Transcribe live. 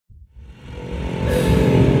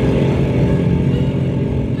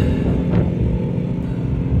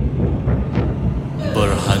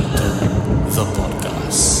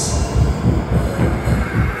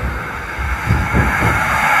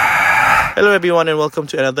everyone, and welcome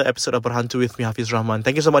to another episode of Berhantu with me, Hafiz Rahman.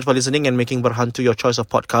 Thank you so much for listening and making Berhantu your choice of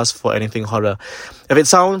podcast for anything horror. If it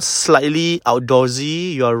sounds slightly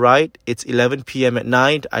outdoorsy, you're right. It's 11 p.m. at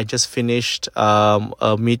night. I just finished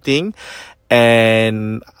a meeting,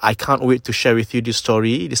 and I can't wait to share with you this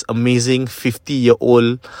story, this amazing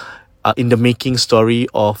 50-year-old in the making story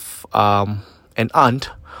of an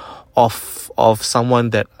aunt of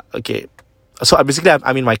someone that, okay, so basically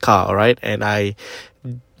I'm in my car, alright, and I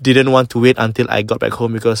didn't want to wait until I got back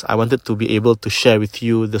home because I wanted to be able to share with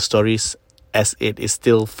you the stories as it is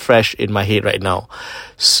still fresh in my head right now.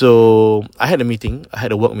 So I had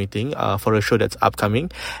a work meeting for a show that's upcoming,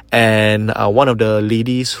 and one of the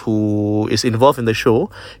ladies who is involved in the show,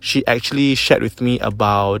 she actually shared with me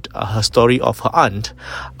about her story of her aunt,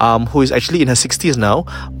 who is actually in her 60s now,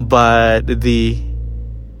 but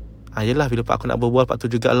yelah, bila pak aku nak berbual, pak tu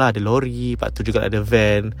jugalah ada lori, pak tu juga ada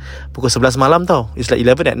van. Pukul 11 malam tau. It's like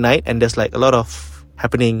 11 at night, and there's like a lot of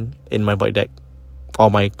happening in my void deck, or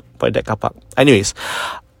my void deck car park. Anyways,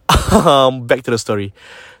 back to the story.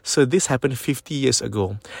 So this happened 50 years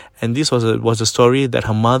ago, and this was a story that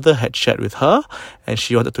her mother had shared with her, and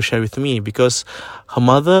she wanted to share with me because her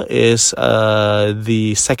mother is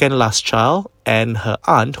the second last child, and her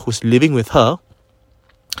aunt, who's living with her,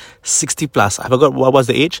 60 plus, I forgot what was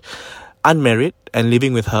the age, unmarried and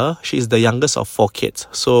living with her. She is the youngest of 4 kids.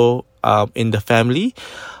 So in the family,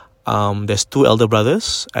 there's 2 elder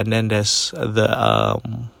brothers, and then there's the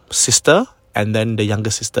sister, and then the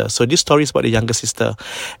younger sister. So this story is about the younger sister,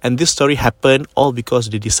 and this story happened all because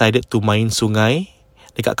they decided to main sungai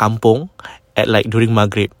dekat kampong at like during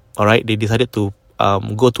Maghrib. Alright, they decided to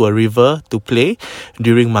go to a river to play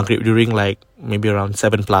during Maghrib, during like maybe around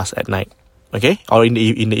 7 plus at night. Okay, or in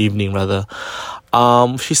the evening rather.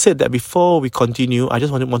 She said that before we continue, I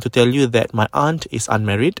just want to tell you that my aunt is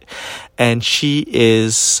unmarried, and she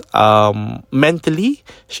is mentally,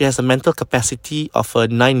 she has a mental capacity of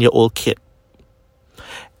a 9-year-old kid,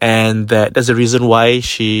 and that's the reason why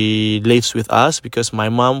she lives with us, because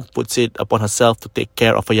my mom puts it upon herself to take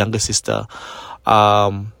care of a younger sister.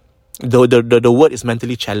 The word is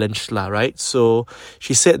mentally challenged lah, right? So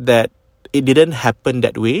she said that it didn't happen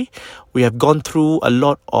that way. We have gone through a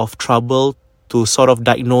lot of trouble to sort of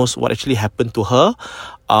diagnose what actually happened to her.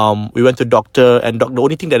 We went to doctor, and the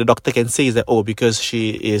only thing that the doctor can say is that, because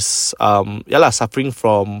she is suffering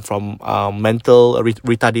from mental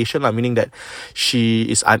retardation, meaning that she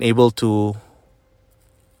is unable to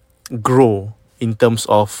grow in terms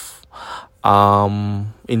of her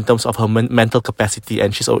mental capacity,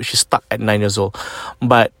 and she's stuck at 9 years old.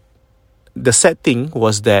 But the sad thing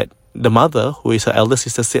was that the mother, who is her elder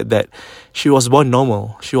sister, said that she was born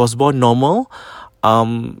normal.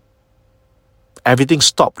 Everything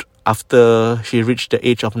stopped after she reached the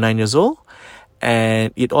age of 9 years old,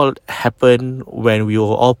 and it all happened when we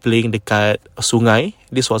were all playing dekat sungai.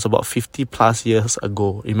 This was about 50 plus years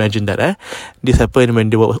ago. Imagine that, eh? This happened when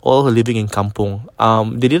they were all living in kampong.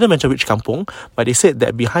 They didn't mention which kampong, but they said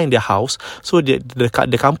that behind their house, so the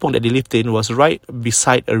kampong that they lived in was right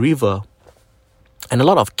beside a river. And a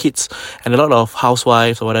lot of kids and a lot of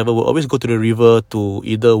housewives or whatever will always go to the river to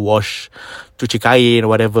either wash, cuci kain or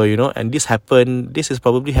whatever, and this is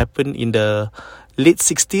probably happened in the late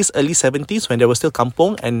 60s, early 70s, when there was still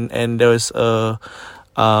kampong, and there was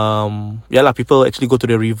people actually go to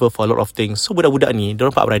the river for a lot of things. So budak-budak ni,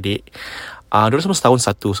 diorang 4 beradik, diorang semua setahun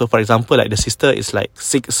satu. So for example, like the sister is like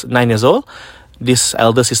 9 years old, this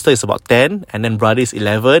elder sister is about 10, and then brother is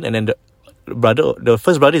 11, and then the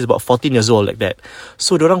first brother is about 14 years old, like that.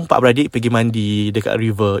 So diorang 4 beradik pergi mandi dekat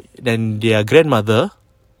river. Then their grandmother,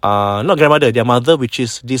 their mother, which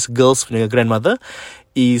is this girl's grandmother,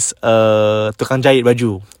 is tukang jahit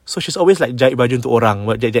baju. So she's always like jahit baju untuk orang,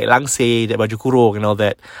 jahit langsir, jahit baju kurung and all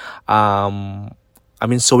that.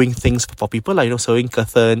 Sewing things for people, sewing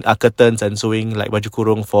curtains and sewing like baju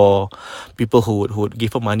kurung for people who would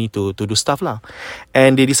give her money to do stuff lah.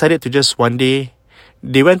 And they decided to just one day,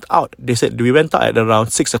 they went out. They said, we went out at around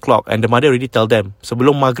 6 o'clock, and the mother already tell them,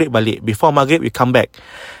 sebelum Maghrib balik, before Maghrib we come back.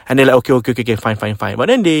 And they're like, okay, fine. But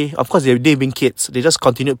then they being kids, they just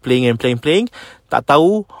continued playing. Tak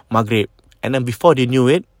tahu Maghrib. And then before they knew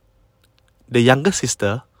it, the younger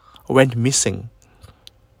sister went missing.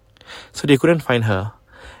 So they couldn't find her.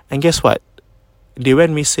 And guess what?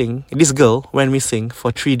 This girl went missing for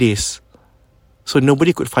 3 days. So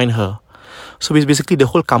nobody could find her. So basically the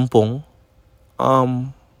whole kampong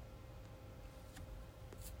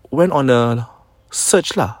went on a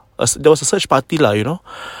search lah. There was a search party lah,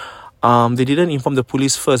 They didn't inform the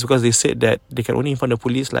police first because they said that they can only inform the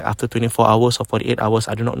police like after 24 hours or 48 hours.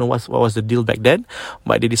 I do not know what was the deal back then,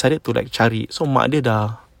 but they decided to like cari. So mak dia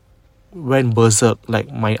dah went berserk.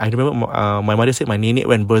 Like I remember my mother said my nenek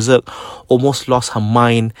went berserk, almost lost her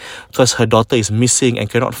mind because her daughter is missing and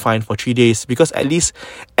cannot find for 3 days. Because at least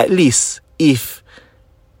if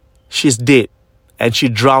she's dead and she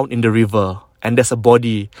drowned in the river and there's a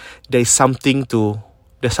body, there's something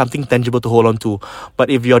tangible to hold on to. But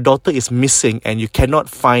if your daughter is missing and you cannot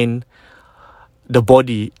find the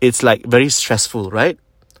body, it's like very stressful, right?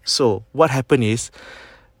 So what happened is,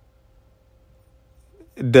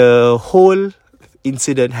 the whole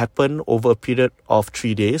incident happened over a period of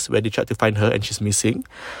 3 days where they tried to find her and she's missing.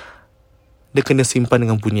 Dia kena simpan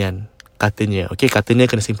dengan bunian, katanya. Okay, katanya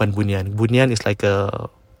kena simpan bunian. Bunian is like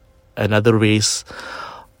another race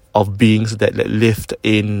of beings that lived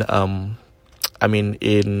in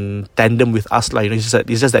in tandem with us lah. You know, it's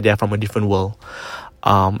just that they are from a different world.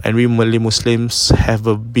 And we Malay Muslims have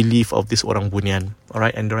a belief of this orang bunian.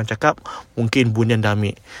 Alright, and diorang cakap mungkin bunian dah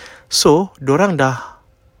ambil. So diorang dah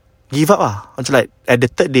give up lah. Until like at the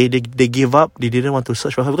third day, they gave up. They didn't want to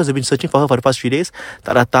search for her because they've been searching for her for the past 3 days.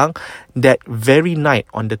 Tak datang. That very night,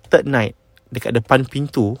 on the third night, dekat depan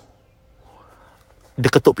pintu, dia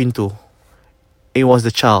ketuk pintu. It was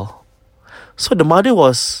the child. So the mother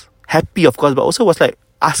was happy, of course, but also was like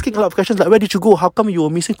asking a lot of questions like, where did you go? How come you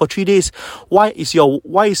were missing for 3 days? Why is your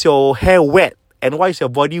hair wet? And why is your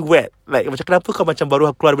body wet? Like, macam kenapa kau macam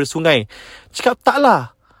baru keluar dari sungai? Cakap, tak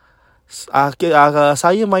lah.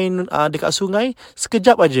 Saya main dekat sungai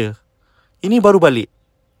sekejap aja. Ini baru balik.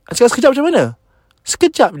 Cakap, sekejap macam mana?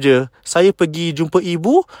 Sekejap je. Saya pergi jumpa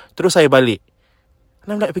ibu, terus saya balik.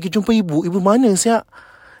 And I'm like, pergi jumpa ibu? Ibu mana siap?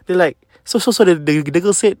 They're like, so the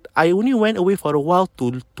girl said, I only went away for a while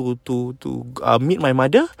to meet my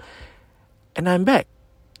mother, and I'm back.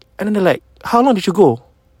 And then they're like, how long did you go?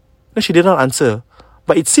 Then she did not answer.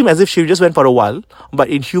 But it seemed as if she just went for a while. But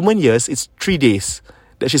in human years, it's 3 days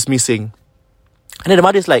that she's missing. And then the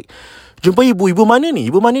mother is like, jumpa ibu. Ibu mana ni?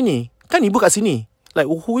 Kan ibu kat sini. Like,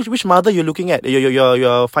 which mother you're looking at?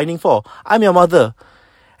 You're finding for? I'm your mother.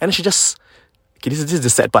 And then she just, okay, this is the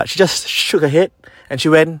sad part. She just shook her head and she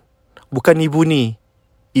went, bukan ibu ni,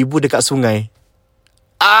 ibu dekat sungai.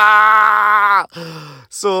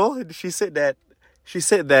 So she said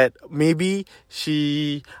that maybe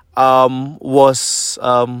she was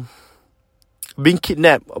being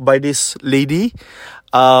kidnapped by this lady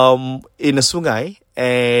in a sungai,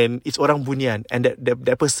 and it's orang bunian, and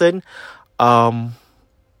that person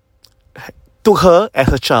took her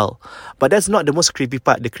as a child. But that's not the most creepy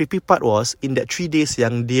part. The creepy part was in that 3 days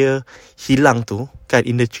yang dia hilang tu, kan,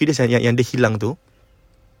 in the 3 days yang dia hilang tu,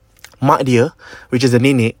 mak dia, which is the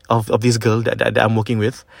nenek of this girl that I'm working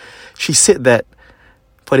with, she said that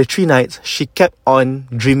for the 3 nights she kept on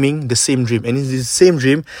dreaming the same dream. And in this same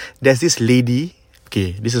dream, there's this lady.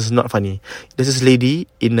 Okay, this is not funny. There's this lady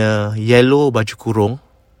in a yellow baju kurung,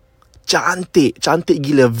 cantik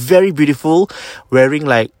gila, very beautiful, wearing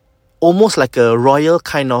like almost like a royal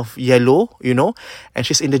kind of yellow, you know. And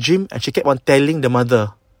she's in the dream and she kept on telling the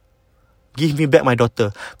mother, give me back my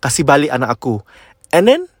daughter, kasih balik anak aku. And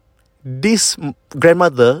then this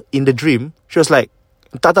grandmother in the dream, she was like,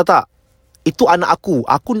 tak, itu anak aku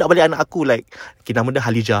nak balik anak aku. Like, okay, nama dia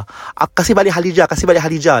Halijah. Kasih balik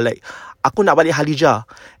Halijah. Like, aku nak balik Halijah.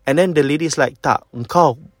 And then the lady is like, tak,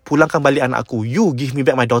 engkau pulangkan balik anak aku. You give me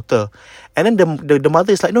back my daughter. And then the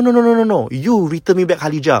mother is like, no. You return me back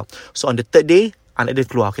Halijah. So on the third day, anak dia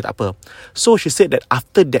keluar. Okay, tak apa. So she said that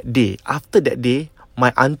after that day, my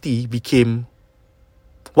auntie became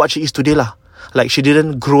what she is today lah. Like, she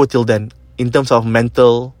didn't grow till then in terms of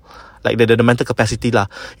mental, like the mental capacity lah.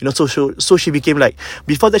 You know, so she became like,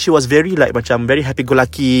 before that she was very like macam very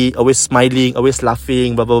happy-go-lucky, always smiling, always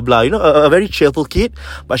laughing, blah blah blah. You know, a very cheerful kid.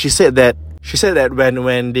 But she said that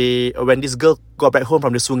when this girl got back home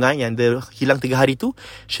from the sungai yang dia hilang 3 hari tu,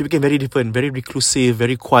 she became very different, very reclusive,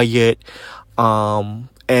 very quiet.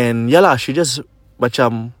 And yeah lah, she just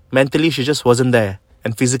macam mentally she just wasn't there.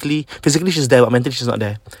 And physically she's there, but mentally she's not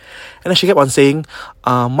there. And then she kept on saying,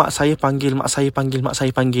 mak saya panggil.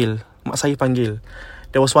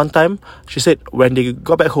 There was one time, she said, when they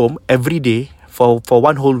got back home, every day, for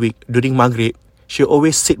 1 whole week, during Maghrib, she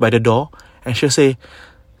always sit by the door, and she'll say,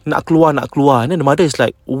 nak keluar. And then the mother is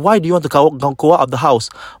like, why do you want to go out of the house?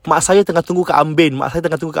 Mak saya tengah tunggu kat Ambin.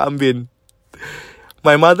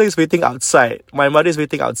 My mother is waiting outside.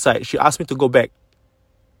 She asked me to go back.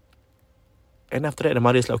 And after that, the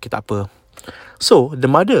mother is like, okay, tak apa. So, the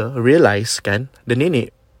mother realised, kan, the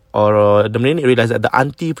nenek realised that the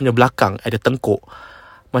auntie punya belakang ada tengkuk.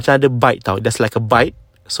 Macam ada bite tau. There's like a bite.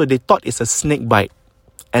 So, they thought it's a snake bite.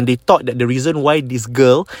 And they thought that the reason why this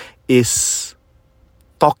girl is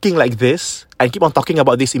talking like this and keep on talking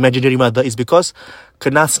about this imaginary mother is because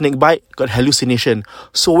kena snake bite, got hallucination.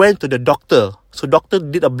 So went to the doctor. So doctor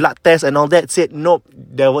did a blood test and all that, said nope,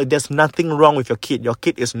 there's nothing wrong with your kid. Your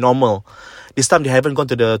kid is normal. This time they haven't gone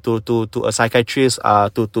to a psychiatrist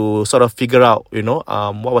to sort of figure out,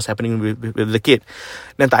 what was happening with the kid.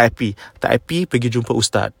 Then tak happy pergi jumpa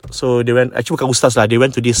ustaz. So they went, actually bukan ustaz lah, they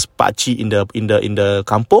went to this pakcik in the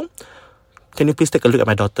kampung. Can you please take a look at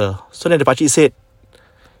my daughter? So then the pakcik said,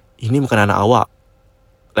 ini bukan anak awak.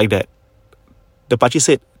 Like that. The pakcik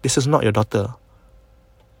said, this is not your daughter.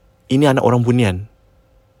 Ini anak orang bunian.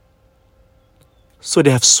 So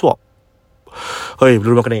they have swapped. Oi,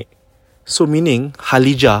 belum makan naik. So meaning,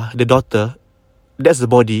 Halijah, the daughter, that's the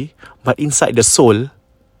body, but inside the soul,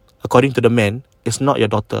 according to the man, is not your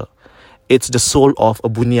daughter. It's the soul of a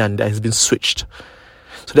bunian that has been switched.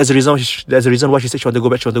 So that's the reason why she said she want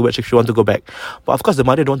to go back. But of course the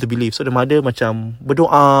mother don't want to believe. So the mother macam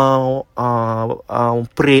berdoa,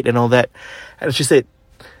 prayed and all that. And she said,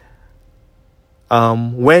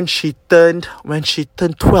 when she turned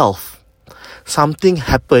 12, something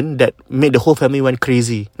happened that made the whole family went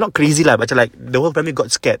crazy. Not crazy lah, but like the whole family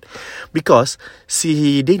got scared. Because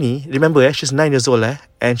si Dini, remember she's 9 years old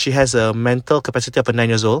and she has a mental capacity of a 9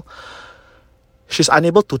 years old. She's not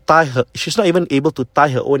even able to tie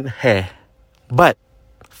her own hair. But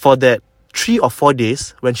for that 3 or 4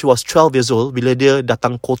 days, when she was 12 years old, bila dia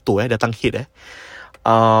datang kotor, datang hit,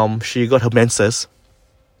 she got her menses.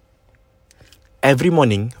 Every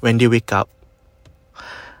morning when they wake up,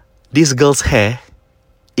 this girl's hair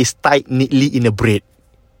is tied neatly in a braid.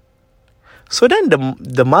 So then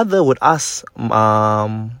the mother would ask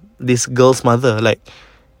this girl's mother, like,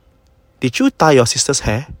 did you tie your sister's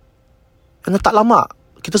hair? And tak lama,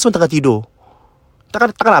 kita semua tengah tidur.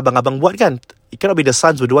 Takkan abang-abang buat kan? It cannot be the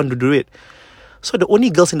sons who don't want to do it. So the only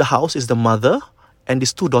girls in the house is the mother and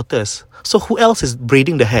these 2 daughters. So who else is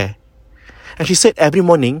braiding the hair? And she said every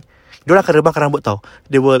morning, diorang akan rebangkan rambut tau.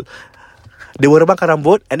 They will rebangkan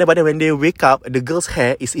rambut, and then by then when they wake up, the girl's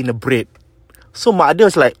hair is in a braid. So mak dia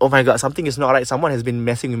was like, oh my god, something is not right. Someone has been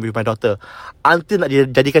messing with my daughter. Until nak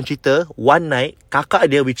jadikan cerita, one night, kakak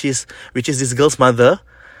dia, which is this girl's mother,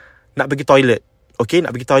 nak pergi toilet. Okay,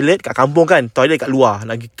 nak pergi toilet kat kampung kan. Toilet kat luar.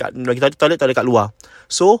 Nak pergi toilet kat luar.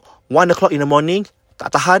 So 1 o'clock in the morning,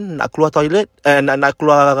 tak tahan, nak keluar toilet, nak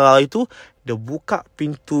keluar itu, dia buka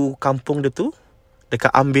pintu kampung dia tu,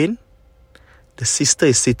 dekat ambin. The sister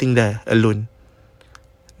is sitting there alone.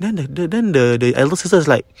 Then the elder sister is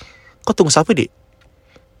like, kau tunggu siapa, dik?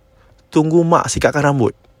 Tunggu mak sikatkan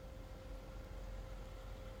rambut.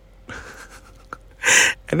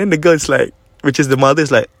 And then the girl is like, which is the mother, is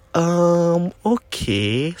like,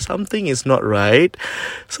 okay, something is not right.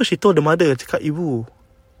 So she told the mother, cakap, ibu,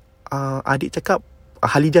 adik cakap,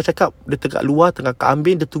 Halijah cakap, dia tengah luar, tengah kat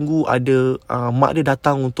ambin, dia tunggu ada mak dia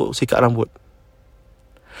datang untuk sikat rambut.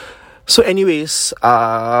 So anyways,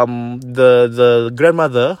 the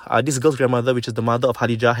grandmother, this girl's grandmother, which is the mother of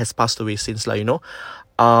Halijah, has passed away since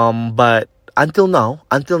but until now,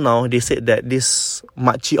 they said that this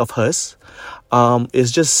makcik of hers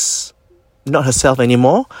is just not herself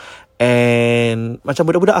anymore, and macam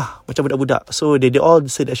budak-budak. So they all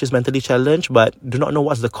say that she's mentally challenged, but do not know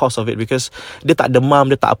what's the cause of it, because dia tak demam,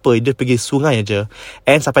 dia tak apa, dia pergi sungai aja.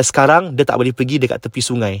 And sampai sekarang dia tak boleh pergi dekat tepi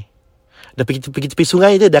sungai. Dia pergi tepi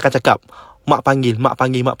sungai je, dia akan cakap, mak panggil.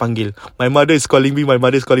 My mother is calling me.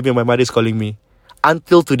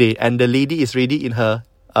 Until today. And the lady is already in her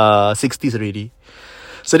 60s already.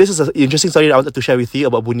 So this is an interesting story that I wanted to share with you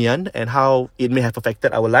about Bunyan and how it may have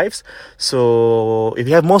affected our lives. So if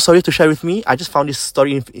you have more stories to share with me, I just found this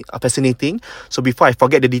story fascinating. So before I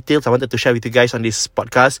forget the details, I wanted to share with you guys on this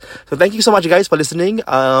podcast. So thank you so much guys for listening.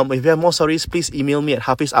 If you have more stories, please email me at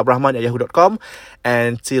hafizabrahman@yahoo.com.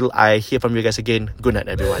 And till I hear from you guys again, good night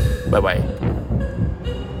everyone. Bye-bye.